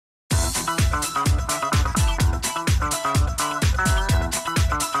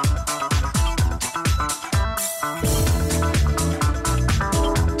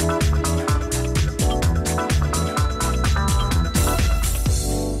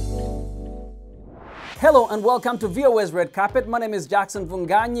Hello and welcome to VOA's Red Carpet. My name is Jackson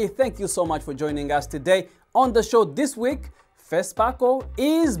Vunganyi. Thank you so much for joining us today. On the show this week, FESPACO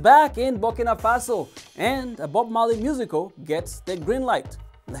is back in Burkina Faso and a Bob Marley musical gets the green light.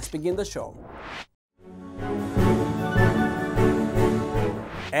 Let's begin the show.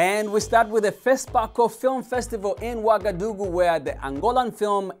 And we start with the FESPACO Film Festival in Ouagadougou, where the Angolan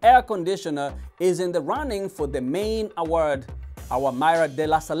film Air Conditioner is in the running for the main award. Our Myra de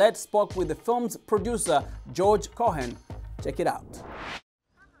la Salette spoke with the film's producer, George Cohen. Check it out.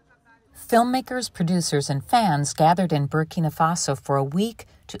 Filmmakers, producers, and fans gathered in Burkina Faso for a week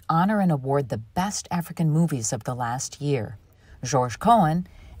to honor and award the best African movies of the last year. George Cohen,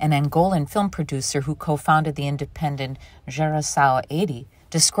 an Angolan film producer who co-founded the independent Geração 80,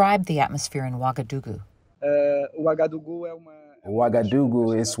 described the atmosphere in Ouagadougou.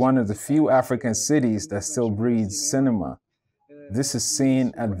 Ouagadougou is one of the few African cities that still breeds cinema. This is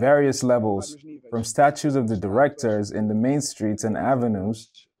seen at various levels, from statues of the directors in the main streets and avenues,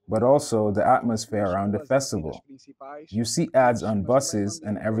 but also the atmosphere around the festival. You see ads on buses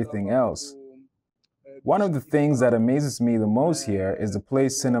and everything else. One of the things that amazes me the most here is the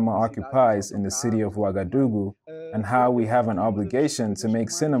place cinema occupies in the city of Ouagadougou and how we have an obligation to make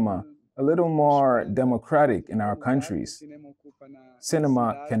cinema a little more democratic in our countries.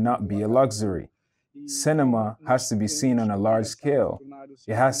 Cinema cannot be a luxury. Cinema has to be seen on a large scale.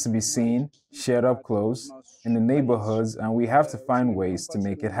 It has to be seen, shared up close, in the neighborhoods, and we have to find ways to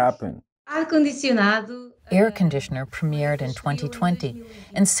make it happen. Air Conditioner premiered in 2020,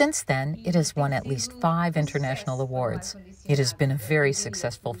 and since then it has won at least 5 international awards. It has been a very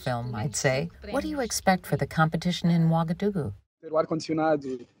successful film, I'd say. What do you expect for the competition in Ouagadougou?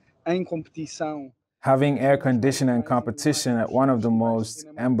 Having air conditioning competition at one of the most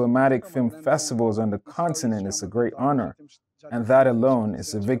emblematic film festivals on the continent is a great honor, and that alone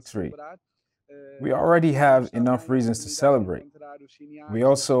is a victory. We already have enough reasons to celebrate. We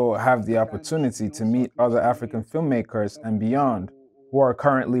also have the opportunity to meet other African filmmakers and beyond who are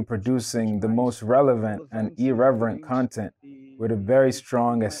currently producing the most relevant and irreverent content with a very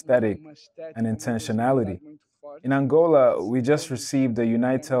strong aesthetic and intentionality. In Angola, we just received the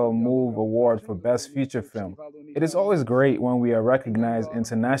Unitel Move Award for Best Feature Film. It is always great when we are recognized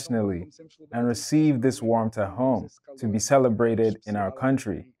internationally and receive this warmth at home to be celebrated in our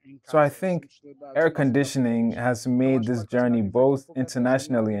country. So I think air conditioning has made this journey both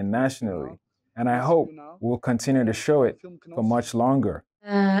internationally and nationally, and I hope we'll continue to show it for much longer.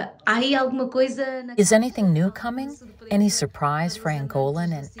 Is anything new coming? Any surprise for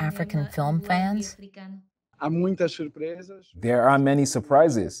Angolan and African film fans? There are many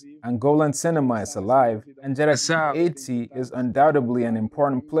surprises. Angolan cinema is alive, and Geração 80 is undoubtedly an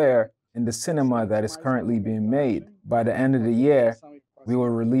important player in the cinema that is currently being made. By the end of the year, we will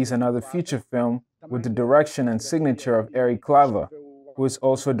release another feature film with the direction and signature of Eric Clava, who is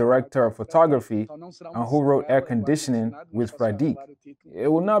also director of photography and who wrote Air Conditioning with Fradik. It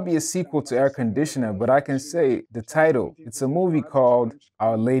will not be a sequel to Air Conditioner, but I can say the title. It's a movie called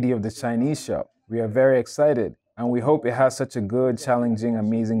Our Lady of the Chinese Shop. We are very excited, and we hope it has such a good, challenging,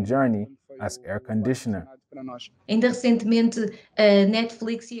 amazing journey as Air Conditioner.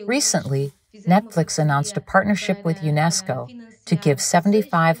 Recently, Netflix announced a partnership with UNESCO to give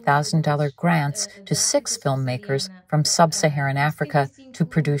 $75,000 grants to 6 filmmakers from sub-Saharan Africa to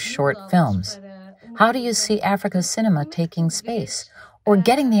produce short films. How do you see Africa's cinema taking space or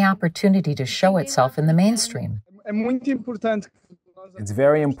getting the opportunity to show itself in the mainstream? It's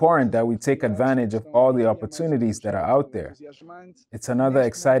very important that we take advantage of all the opportunities that are out there. It's another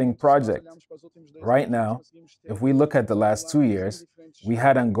exciting project. Right now, if we look at the last 2 years, we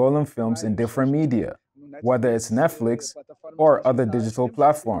had Angolan films in different media, whether it's Netflix or other digital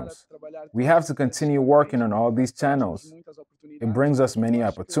platforms. We have to continue working on all these channels. It brings us many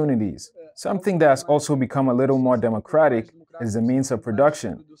opportunities. Something that has also become a little more democratic is the means of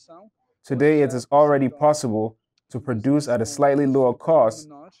production. Today, it is already possible to produce at a slightly lower cost,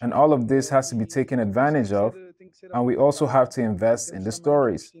 and all of this has to be taken advantage of, and we also have to invest in the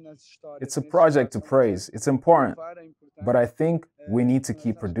stories. It's a project to praise. It's important, but I think we need to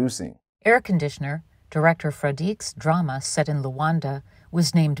keep producing. Air Conditioner, director Fradik's drama set in Luanda,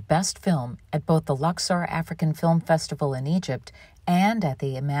 was named Best Film at both the Luxor African Film Festival in Egypt and at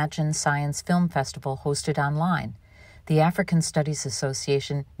the Imagine Science Film Festival hosted online. The African Studies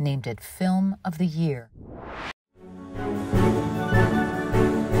Association named it Film of the Year.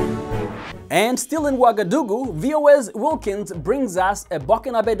 And still in Ouagadougou, VOA's Wilkins brings us a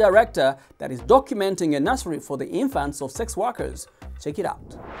Burkinabe director that is documenting a nursery for the infants of sex workers. Check it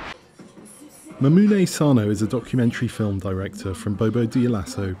out. Mamoune Sano is a documentary film director from Bobo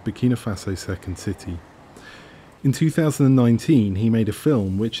Dioulasso, Burkina Faso's second city. In 2019, he made a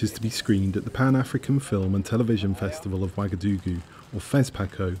film which is to be screened at the Pan-African Film and Television Festival of Ouagadougou, or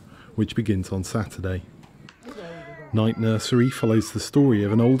FESPACO, which begins on Saturday. Night Nursery follows the story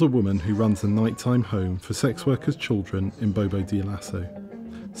of an older woman who runs a nighttime home for sex workers' children in Bobo Dioulasso.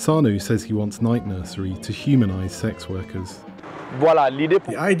 Sanu says he wants Night Nursery to humanise sex workers.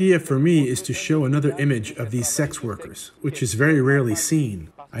 The idea for me is to show another image of these sex workers, which is very rarely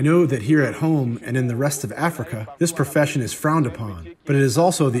seen. I know that here at home and in the rest of Africa, this profession is frowned upon, but it is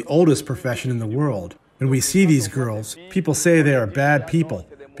also the oldest profession in the world. When we see these girls, people say they are bad people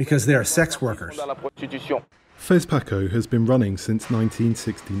because they are sex workers. FESPACO has been running since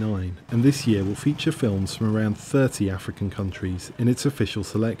 1969, and this year will feature films from around 30 African countries in its official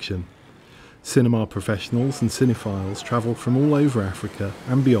selection. Cinema professionals and cinephiles travel from all over Africa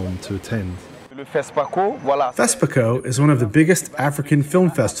and beyond to attend. FESPACO is one of the biggest African film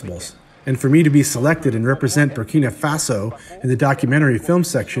festivals, and for me to be selected and represent Burkina Faso in the documentary film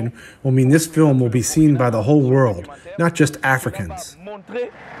section will mean this film will be seen by the whole world, not just Africans.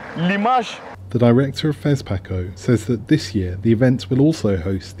 The director of FESPACO says that this year the event will also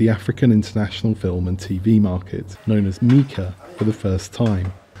host the African International Film and TV Market, known as MICA, for the first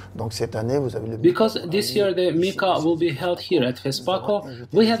time. Because this year the MICA will be held here at FESPACO,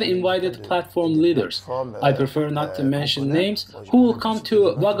 we have invited platform leaders. I prefer not to mention names, who will come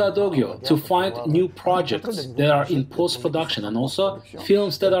to Ouagadougou to find new projects that are in post-production and also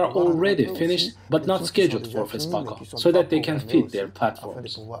films that are already finished but not scheduled for FESPACO, so that they can fit their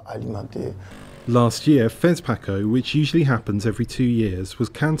platforms. Last year, FESPACO, which usually happens every 2 years, was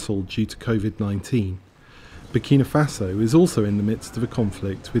cancelled due to COVID-19. Burkina Faso is also in the midst of a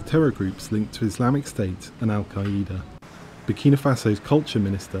conflict with terror groups linked to Islamic State and Al-Qaeda. Burkina Faso's culture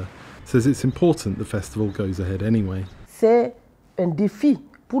minister says it's important the festival goes ahead anyway. It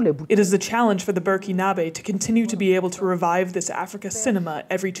is a challenge for the Burkinabe to continue to be able to revive this Africa cinema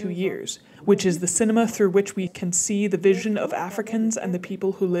every 2 years, which is the cinema through which we can see the vision of Africans and the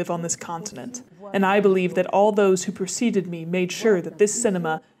people who live on this continent. And I believe that all those who preceded me made sure that this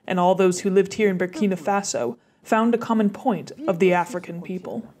cinema and all those who lived here in Burkina Faso found a common point of the African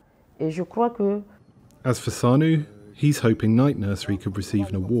people. As for Sanu, he's hoping Night Nursery could receive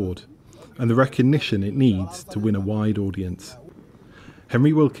an award and the recognition it needs to win a wide audience.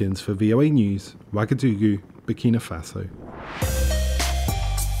 Henry Wilkins for VOA News, Ouagadougou, Burkina Faso.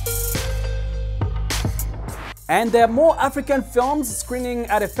 And there are more African films screening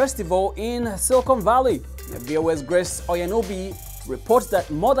at a festival in Silicon Valley. VOA's Grace Oyanobi reports that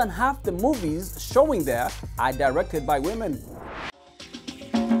more than half the movies showing there are directed by women.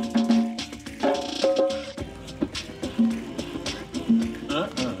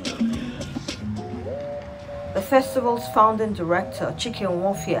 The festival's founding director, Chike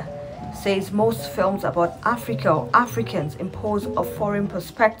Nwofia, says most films about Africa or Africans impose a foreign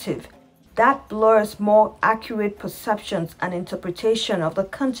perspective that blurs more accurate perceptions and interpretation of the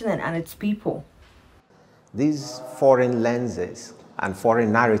continent and its people. These foreign lenses and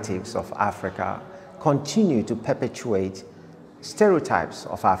foreign narratives of Africa continue to perpetuate stereotypes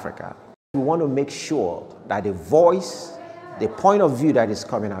of Africa. We want to make sure that the voice, the point of view that is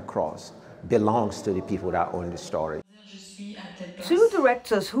coming across belongs to the people that own the story. Two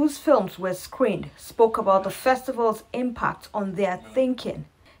directors whose films were screened spoke about the festival's impact on their thinking.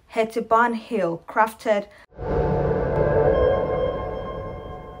 Hetiban Hill crafted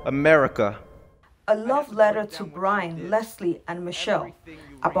America, a love letter to Brian, Leslie, and Michelle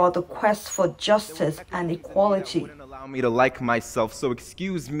about the quest for justice and equality. Allow me to like myself, so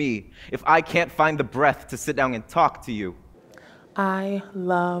excuse me if I can't find the breath to sit down and talk to you. I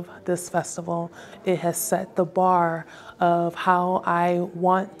love this festival. It has set the bar of how I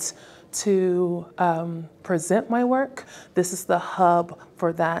want to present my work. This is the hub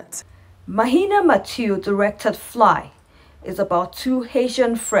for that. Mahina Mathieu directed Fly. Is about two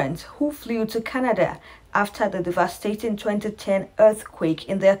Haitian friends who flew to Canada after the devastating 2010 earthquake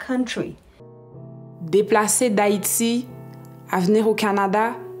in their country. Déplacer d'Haïti à venir au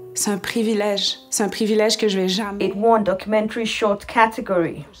Canada, c'est un privilège. C'est un privilège que je vais jamais. It won documentary short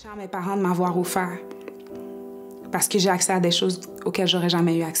category. Mes parents de m'avoir offert parce que j'ai accès à des choses auxquelles j'aurais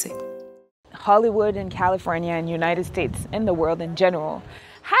jamais eu accès. Hollywood and California and United States and the world in general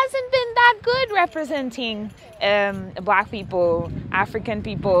hasn't been that good representing Black people, African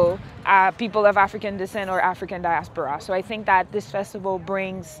people, people of African descent or African diaspora. So I think that this festival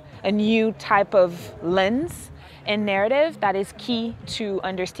brings a new type of lens and narrative that is key to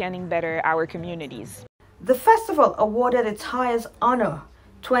understanding better our communities. The festival awarded its highest honor,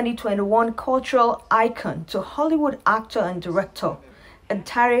 2021 Cultural Icon, to Hollywood actor and director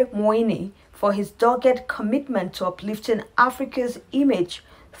Ntare Moini for his dogged commitment to uplifting Africa's image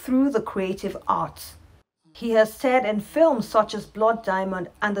through the creative arts. He has starred in films such as Blood Diamond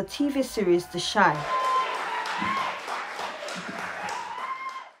and the TV series The Shine.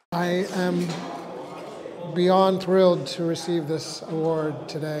 I am beyond thrilled to receive this award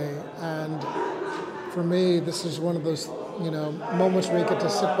today, and for me this is one of those moments where you get to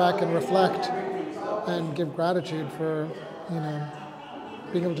sit back and reflect and give gratitude for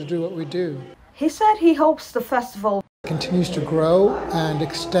being able to do what we do. He said he hopes the festival continues to grow and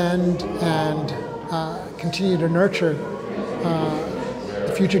extend and continue to nurture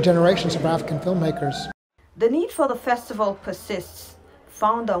the future generations of African filmmakers. The need for the festival persists.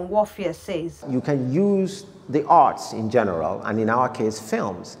 Founder Warfare says, you can use the arts in general, and in our case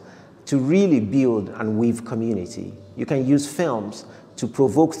films, to really build and weave community. You can use films to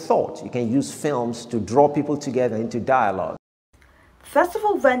provoke thought. You can use films to draw people together into dialogue.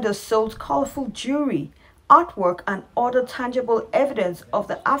 Festival vendors sold colorful jewelry, artwork and other tangible evidence of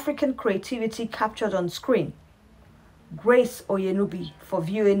the African creativity captured on screen. Grace Oyenubi for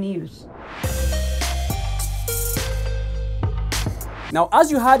VOA News. Now,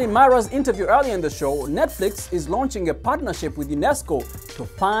 as you heard in Myra's interview earlier in the show, Netflix is launching a partnership with UNESCO to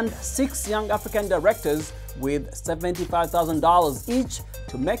fund 6 young African directors with $75,000 each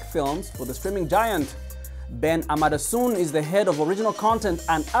to make films for the streaming giant. Ben Amadasun is the head of original content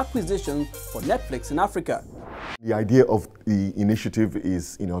and acquisition for Netflix in Africa. The idea of the initiative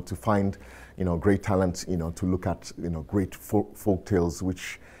is, to find, great talent, to look at, great folk tales,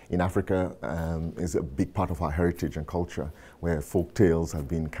 which in Africa is a big part of our heritage and culture, where folk tales have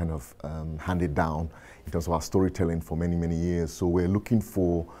been kind of handed down in terms of our storytelling for many, many years. So we're looking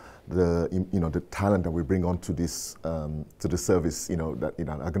for the talent that we bring onto this to the service, that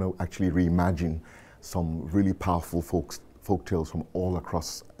are going to actually reimagine some really powerful folk tales from all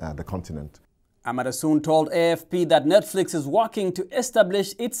across the continent. Amadasun told AFP that Netflix is working to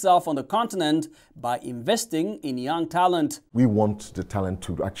establish itself on the continent by investing in young talent. We want the talent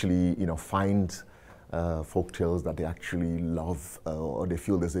to actually, find folk tales that they actually love, or they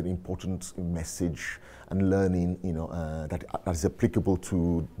feel there's an important message and learning, that is applicable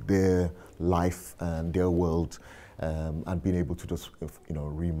to their life and their world, and being able to just,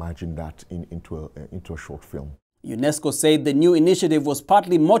 reimagine that into a short film. UNESCO said the new initiative was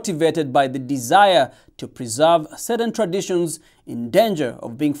partly motivated by the desire to preserve certain traditions in danger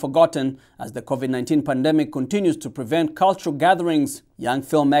of being forgotten as the COVID-19 pandemic continues to prevent cultural gatherings. Young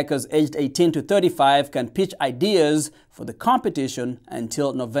filmmakers aged 18 to 35 can pitch ideas for the competition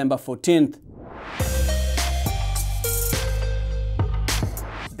until November 14th.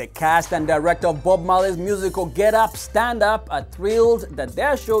 The cast and director of Bob Marley's musical Get Up, Stand Up are thrilled that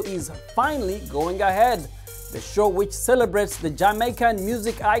their show is finally going ahead. The show, which celebrates the Jamaican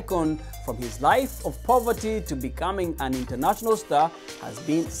music icon from his life of poverty to becoming an international star, has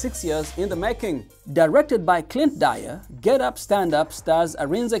been 6 years in the making. Directed by Clint Dyer, Get Up, Stand Up stars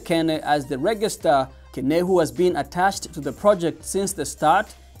Arinze Kene as the reggae star. Kene, who has been attached to the project since the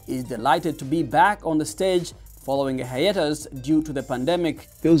start, is delighted to be back on the stage following a hiatus due to the pandemic. It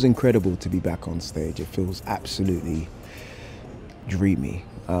feels incredible to be back on stage. It feels absolutely dreamy.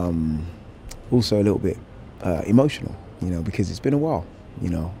 Also a little bit emotional, because it's been a while.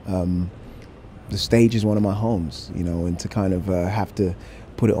 The stage is one of my homes, and to kind of have to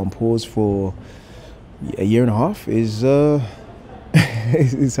put it on pause for a year and a half is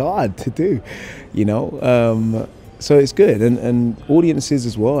it's hard to do, so it's good, and audiences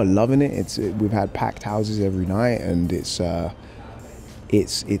as well are loving it. We've had packed houses every night, and it's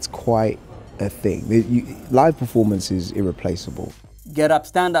quite a thing. Live performance is irreplaceable. Get Up,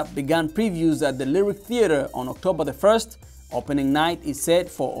 Stand Up began previews at the Lyric Theatre on October the 1st. Opening night is set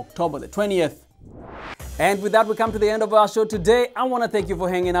for October the 20th. And with that, we come to the end of our show today. I want to thank you for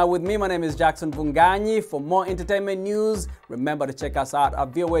hanging out with me. My name is Jackson Vunganyi. For more entertainment news, remember to check us out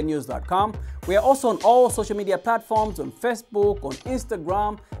at voanews.com. We are also on all social media platforms, on Facebook, on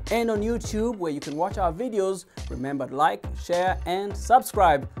Instagram, and on YouTube, where you can watch our videos. Remember to like, share, and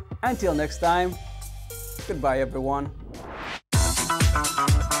subscribe. Until next time, goodbye, everyone.